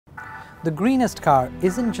The greenest car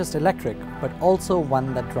isn't just electric, but also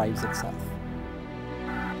one that drives itself.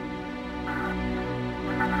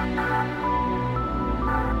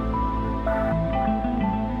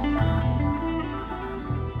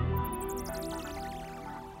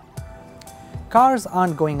 Cars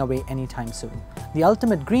aren't going away anytime soon. The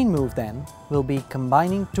ultimate green move then will be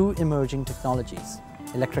combining two emerging technologies,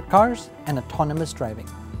 electric cars and autonomous driving.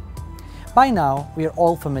 By now, we are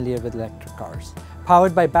all familiar with electric cars.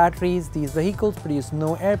 Powered by batteries, these vehicles produce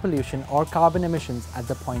no air pollution or carbon emissions at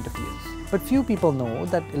the point of use. But few people know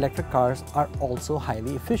that electric cars are also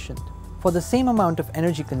highly efficient. For the same amount of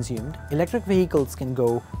energy consumed, electric vehicles can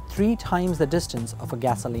go 3 times the distance of a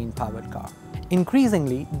gasoline-powered car.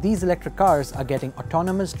 Increasingly, these electric cars are getting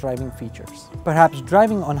autonomous driving features. Perhaps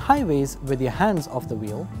driving on highways with your hands off the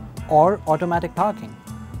wheel, or automatic parking.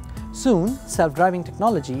 Soon, self-driving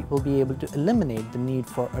technology will be able to eliminate the need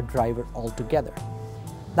for a driver altogether.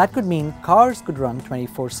 That could mean cars could run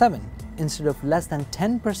 24/7 instead of less than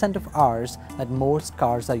 10% of hours that most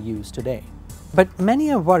cars are used today. But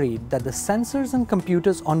many are worried that the sensors and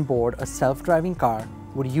computers on board a self-driving car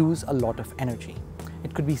would use a lot of energy.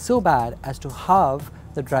 It could be so bad as to halve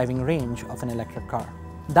the driving range of an electric car.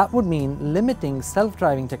 That would mean limiting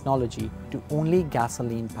self-driving technology to only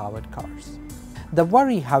gasoline-powered cars. The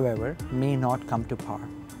worry, however, may not come to par.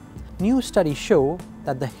 New studies show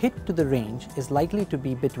that the hit to the range is likely to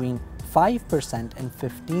be between 5% and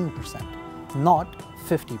 15%, not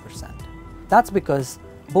 50%. That's because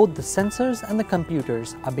both the sensors and the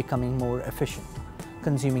computers are becoming more efficient,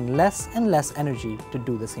 consuming less and less energy to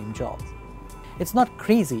do the same job. It's not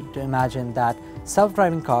crazy to imagine that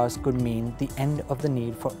self-driving cars could mean the end of the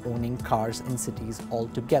need for owning cars in cities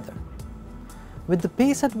altogether. With the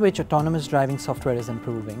pace at which autonomous driving software is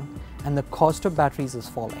improving and the cost of batteries is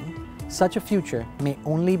falling, such a future may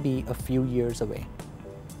only be a few years away.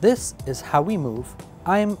 This is How We Move.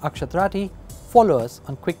 I am Akshat Rathi. Follow us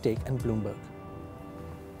on Quicktake and Bloomberg.